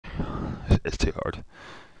It's too hard.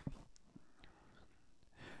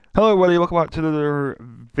 Hello everybody, welcome back to another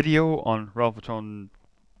video on Ralph Patron.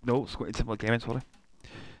 No, Squinty Simple Gaming, sorry.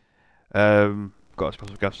 Got a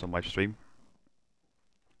special guest on my stream.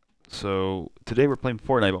 So today we're playing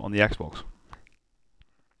Fortnite but on the Xbox.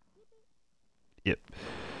 Yep.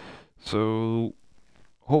 So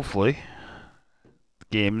hopefully the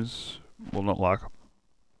games will not lag.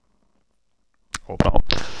 Hope not.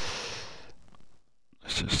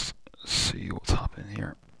 Let's just see what's happening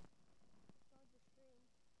here.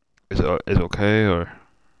 Is it okay or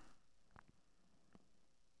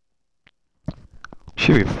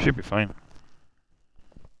should be fine.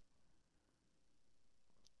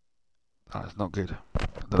 That's not good. I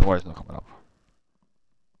don't know why it's not coming up.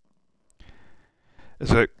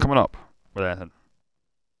 Is it coming up with anything?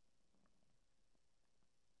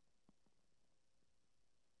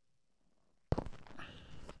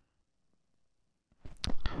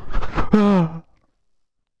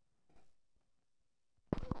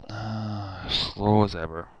 Slow as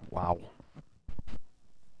ever. Wow.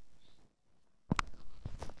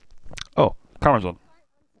 Oh, camera's on.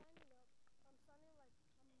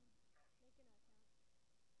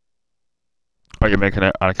 Oh, you're making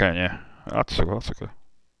it? I can, yeah. That's okay. That's okay.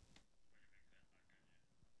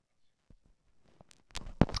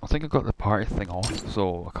 I think I got the party thing off,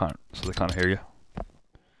 so I can't. So they can't hear you.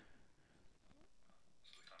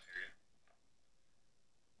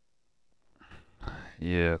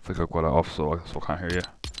 Yeah, I think I got it off, so I can't hear you.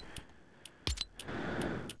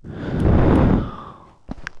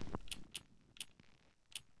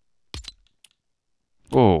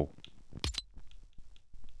 Oh.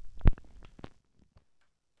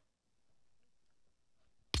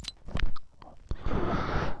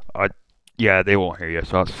 Yeah, they won't hear you,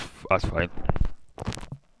 so that's fine.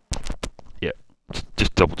 Yeah,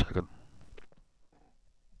 just double checking.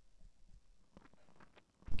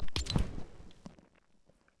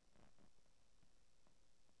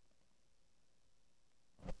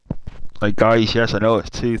 Like guys, yes, I know it's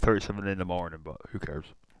 2:37 in the morning, but who cares?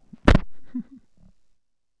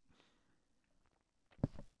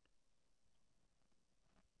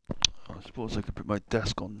 I suppose I could put my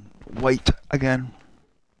desk on white again.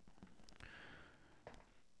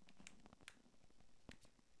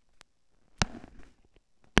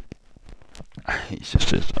 He's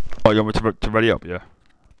just. Oh, you want me to ready up? Yeah.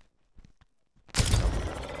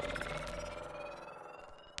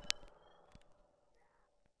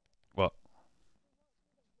 What?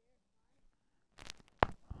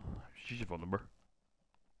 She's your phone number.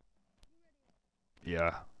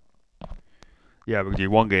 Yeah. Yeah, we can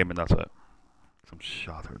do one game and that's it. I'm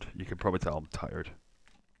shattered. You can probably tell I'm tired.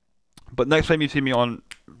 But next time you see me on,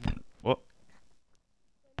 what?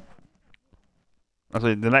 I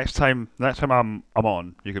say the next time I'm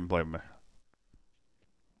on, you can play with me.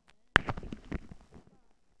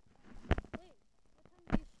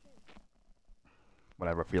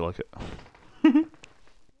 Whenever I feel like it.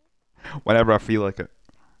 Whenever I feel like it.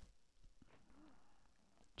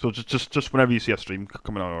 So just whenever you see a stream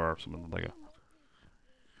coming on or something like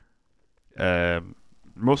it.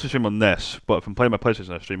 Mostly stream on this, but if I'm playing my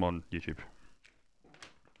PlayStation, I stream on YouTube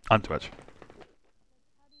and Twitch.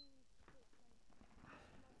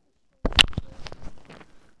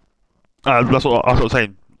 That's what I'm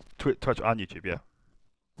saying. Twitch and YouTube, yeah.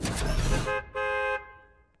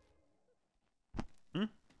 Hmm?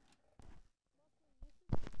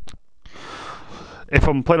 If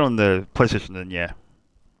I'm playing on the PlayStation, then yeah.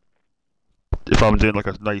 If I'm doing like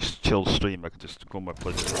a nice chill stream, I can just go on my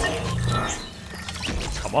PlayStation.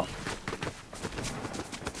 Come on.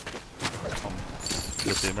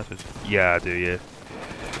 You'll see a message. Yeah, I do, yeah.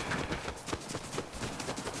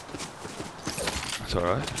 That's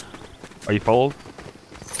alright. Are you followed?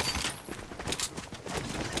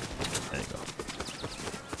 There you go.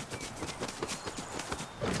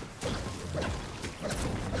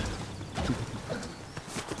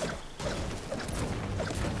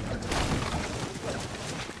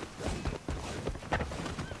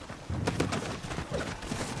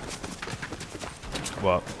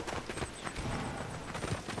 What?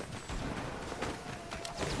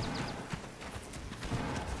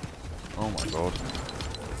 Oh my god.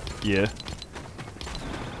 Yeah.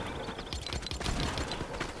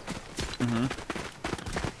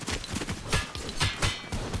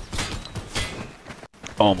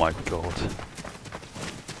 Oh my god.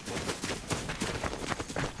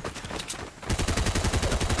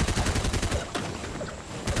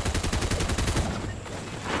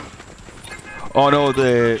 Oh no,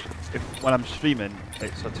 when I'm streaming,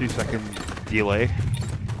 it's a 2-second delay.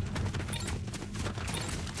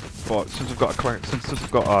 but since we've got a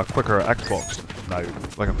quicker Xbox now,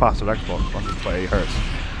 like a faster Xbox, 128 hertz,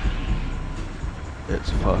 it's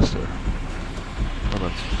faster.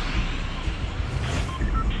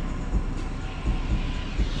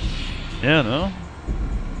 Yeah, no.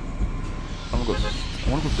 I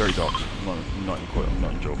want to go Dirty Dogs. I'm not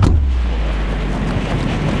even joking.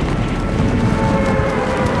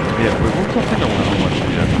 Yeah, wait, what's that thing I want to watch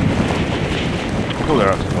yet? We'll go there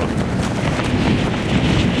after that.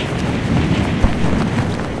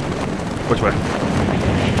 Which way?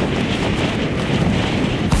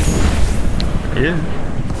 Yeah.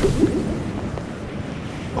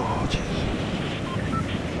 Oh, jeez.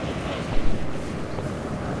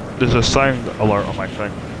 There's a sound alert on my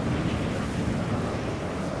thing.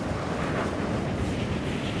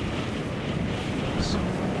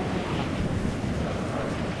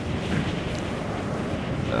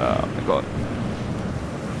 Oh my god.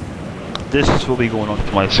 This will be going on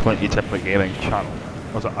to my Squinty Template Gaming channel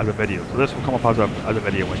as a video. So this will come up as a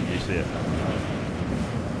video when you see it.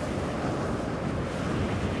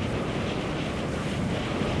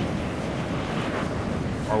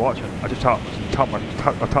 Or watching. I just tapped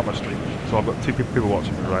my stream. So I've got two people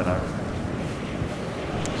watching me right now.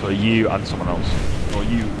 So you and someone else. Or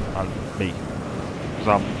you and me. Because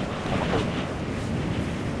I'm on my phone.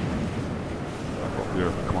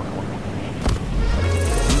 Come on.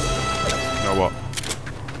 You know what?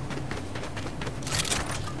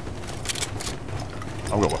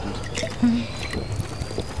 I've got weapons.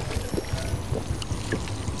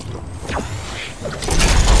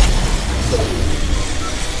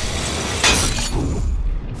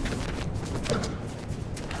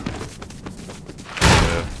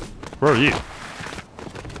 Where are you?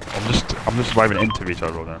 I'm just driving into each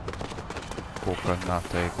other now.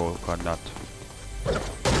 Coconut.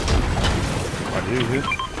 I do here.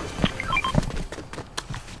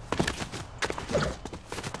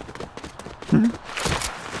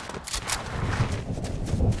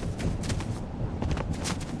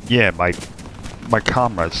 Yeah, my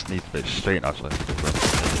cameras need to be straight actually.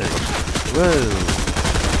 There you go. Whoa.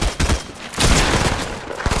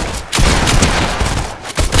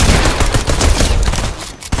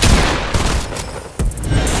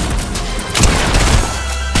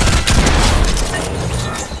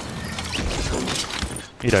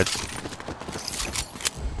 He died.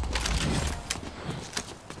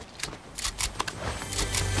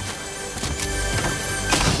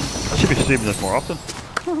 I should be streaming this more often.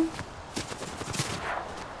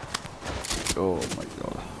 Oh my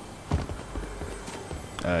god.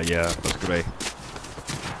 Yeah, that's great.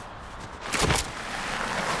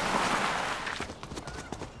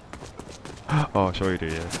 Oh, sure you do,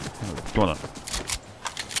 yeah. Come on.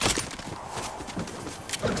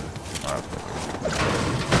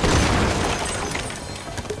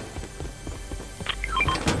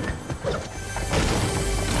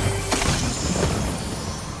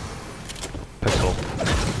 Pistol.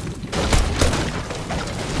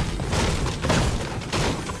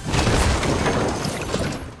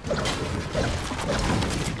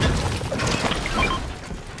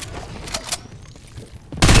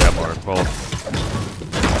 Yeah, more full.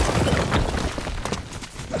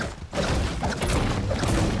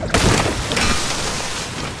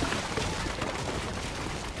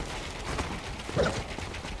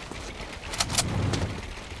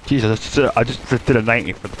 Jesus, I just did a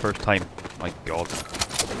 90 for the first time. My god.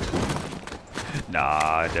 Nah,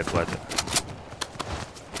 I did let it.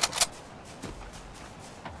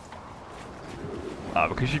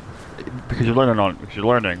 Because you're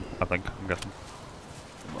learning, I think, I'm guessing.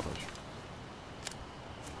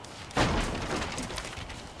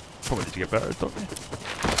 Probably need to get better, don't you?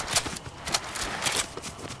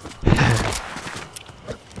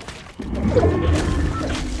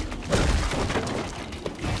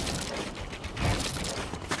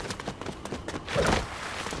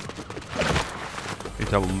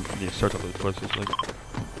 I will need to search up those places like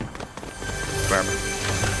environment.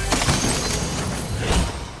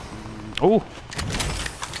 Oh!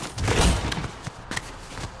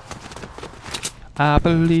 I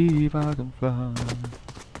believe I can fly.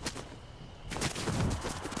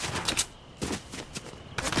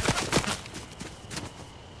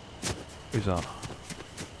 Who's that?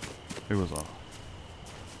 Who was that?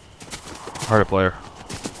 I heard a player.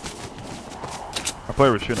 A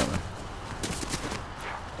player was shooting at me.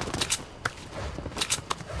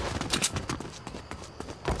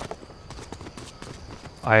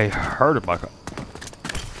 I heard it, but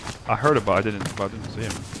I didn't see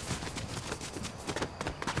him.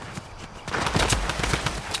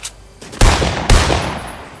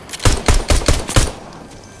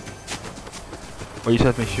 Well, you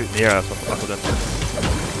said me shoot in the air, so that's what I did.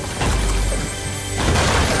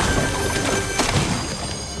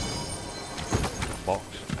 Box.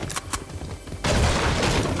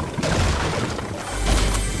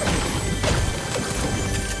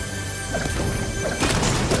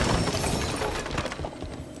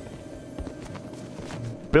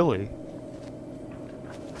 Billy?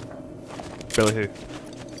 Billy who?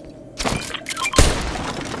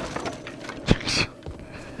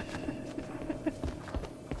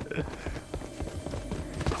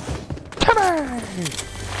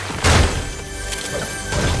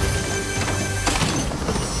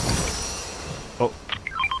 Oh.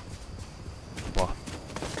 What?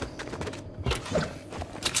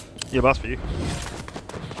 Yeah, that's for you.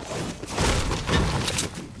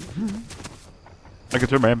 I can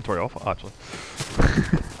turn my inventory off, actually.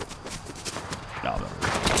 No, no.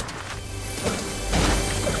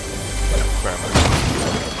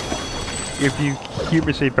 If you hear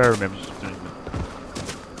me say bare minimum,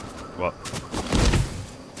 what?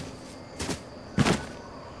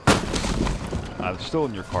 It's still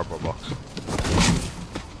in your cardboard box.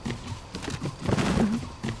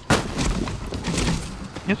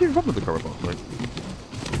 Yes, you remember the cardboard box,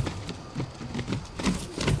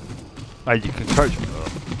 right? You can charge me though.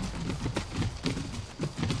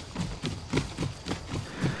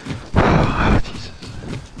 Jesus.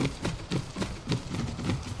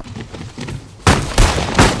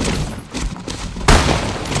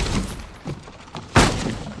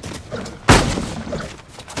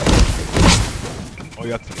 Oh,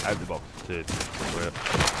 you have to get out of the box to it.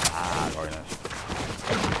 Ah, very nice.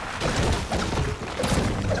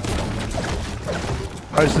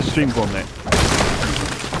 How's the stream going, mate?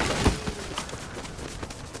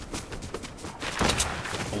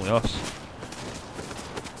 Only us.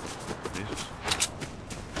 Jesus.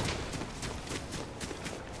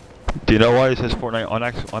 Do you know why it says Fortnite on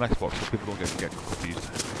Xbox so people don't get confused?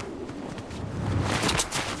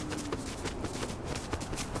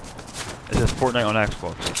 It says Fortnite on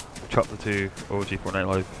Xbox, Chapter 2, OG Fortnite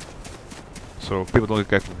Live. So people don't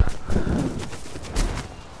get confused.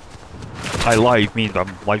 I live means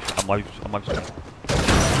I'm live streaming.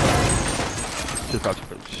 Just about to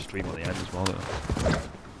put stream on the end as well though.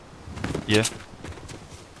 Yeah.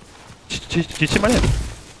 Did you see my name?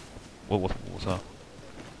 What's that?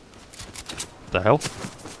 The hell?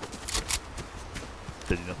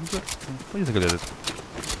 Did you nothing to it? What do you think I did?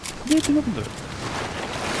 Yeah, did nothing to it.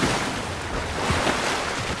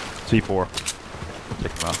 C4.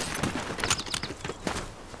 Take him out.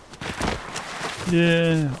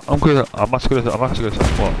 Yeah, I'm actually gonna say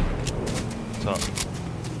what? What's up?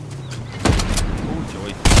 Oh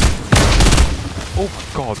joy. Oh my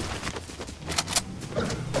god.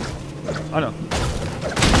 I know.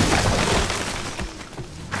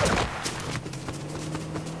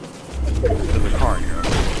 There's a car in here.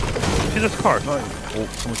 See this car? Oh,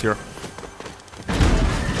 someone's here.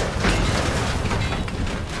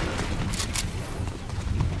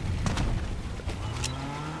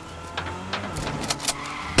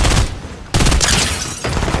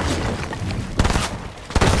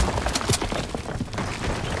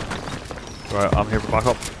 Right, I'm here for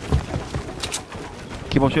backup.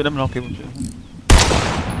 Keep on shooting him and I'll keep on shooting him.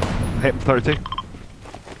 Hit him 32.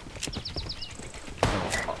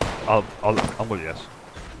 I'm with you, yes.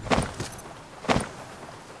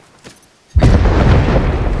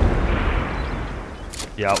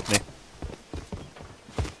 Yeah, out with me.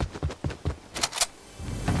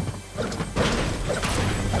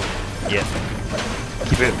 Yeah.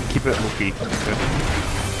 Keep it low key.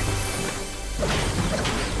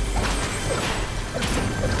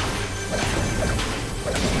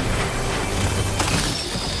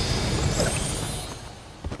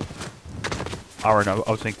 Alright, no,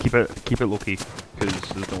 I was saying keep it low key, because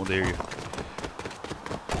there's no one near you.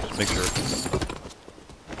 Just make sure.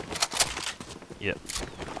 Yeah.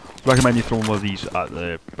 Recommend you throw one of these at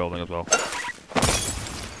the building as well.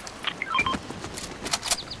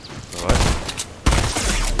 Alright.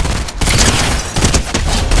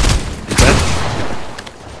 He's dead.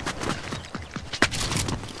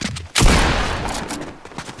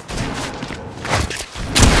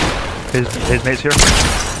 His mate's here.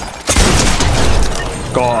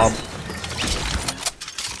 Got him.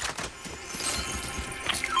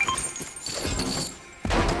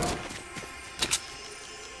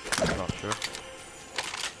 Not sure.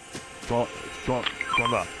 Do you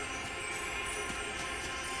want that?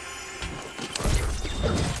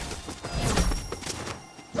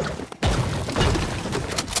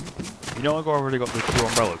 You know I've already got the 2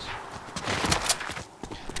 umbrellas.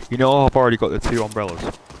 You know I've already got the 2 umbrellas.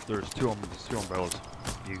 There's two umbrellas.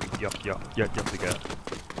 you have to get.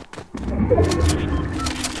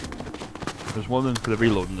 There's one of them for the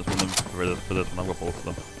reload and there's one of them for this one. I've got both of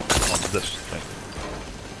them on this thing.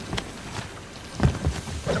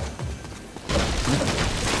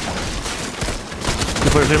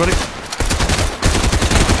 Good players, anybody?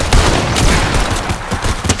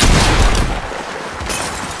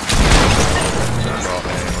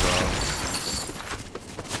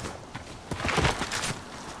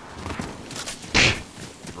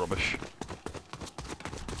 Rubbish.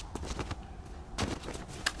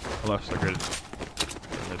 Unless they're good.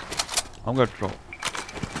 I'm gonna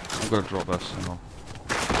drop this. Hang on.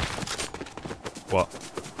 What?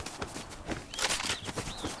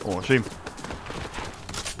 Oh, a shame.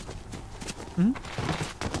 Hmm?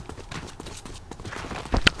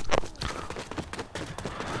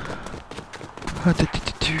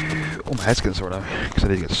 Oh, my head's getting sore now because I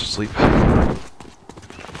need to get to sleep.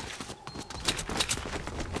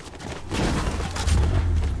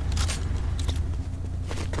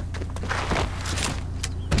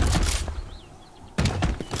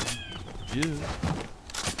 Yeah.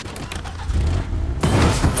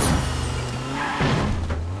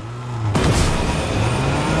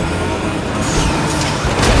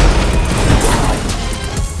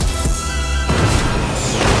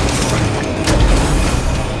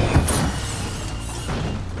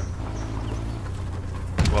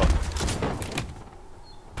 What?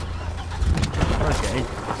 Okay.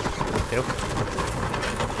 Help.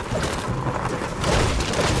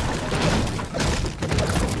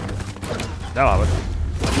 Now I have it.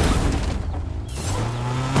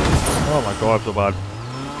 Oh my god, so bad.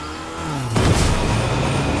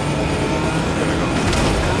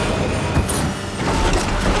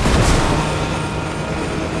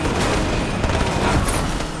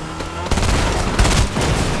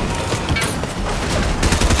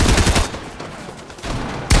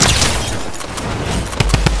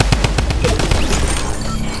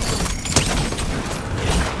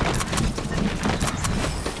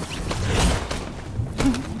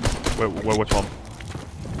 Wait, which one?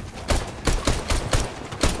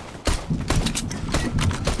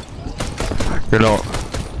 You're not.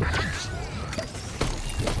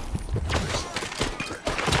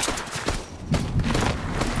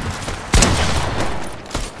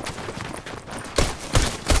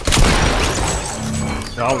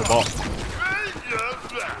 No, I was a bot.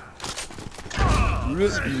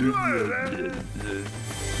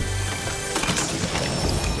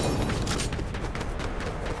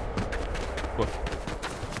 What?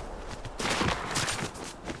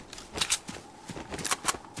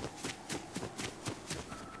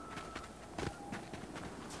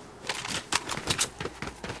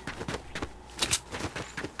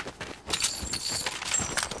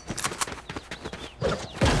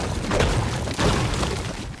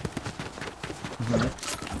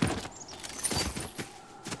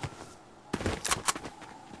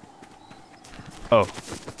 Oh.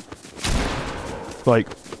 Like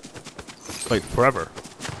forever.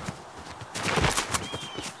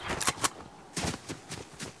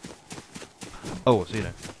 Oh, I see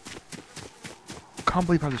now. I can't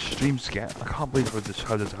believe how the streams get. I can't believe how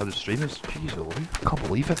the stream is. Jeez, I can't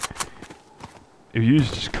believe it. If you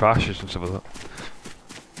use just crashes and stuff like that.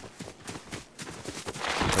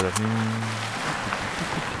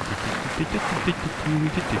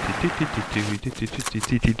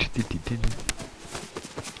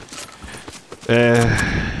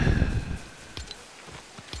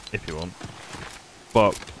 If you want,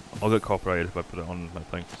 but I'll get copyrighted if I put it on my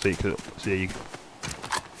thing. See,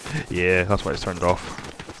 yeah, that's why it's turned off.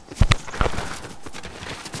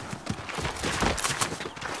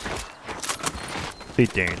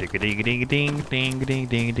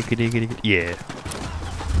 Yeah.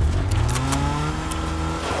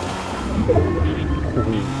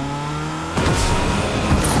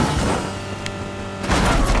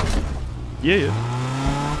 Yeah.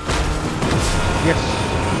 Yes.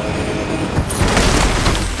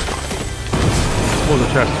 Oh, the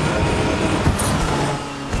chest.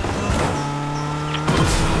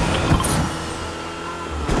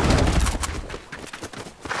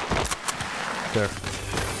 There.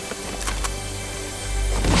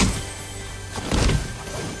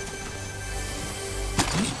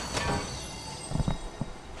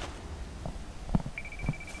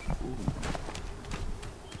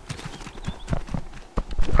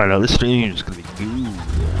 I know this stream is gonna be good.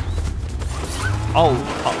 Oh,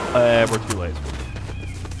 we're too late.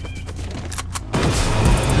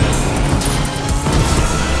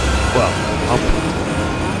 Well,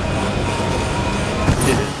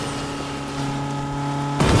 did it.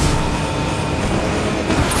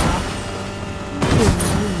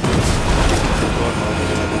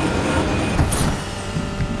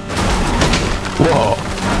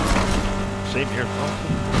 same here.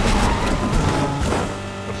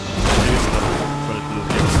 Let's see if I finish this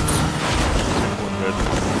game. Going good.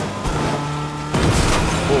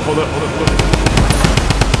 Oh, hold it.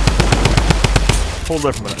 Hold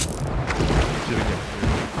there for a minute. See if we can.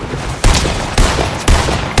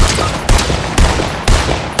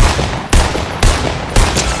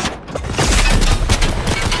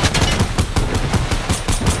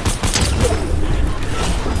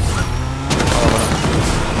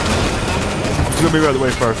 You're gonna be right the way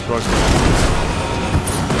first, so I can...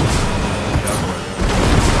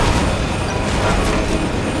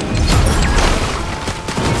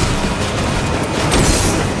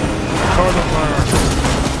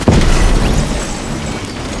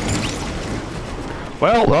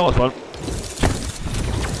 Well, that was fun.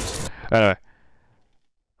 Anyway,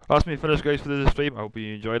 that's me finished, guys, for this stream. I hope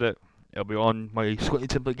you enjoyed it. It'll be on my Squinty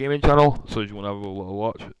Template Gaming channel, so if you want to have a little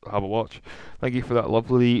watch, have a watch. Thank you for that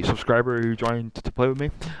lovely subscriber who joined to play with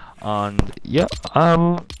me. And yeah, I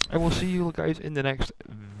will see you guys in the next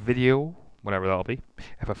video, whenever that'll be,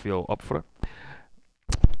 if I feel up for it.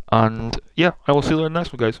 And yeah, I will see you in the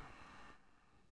next one, guys.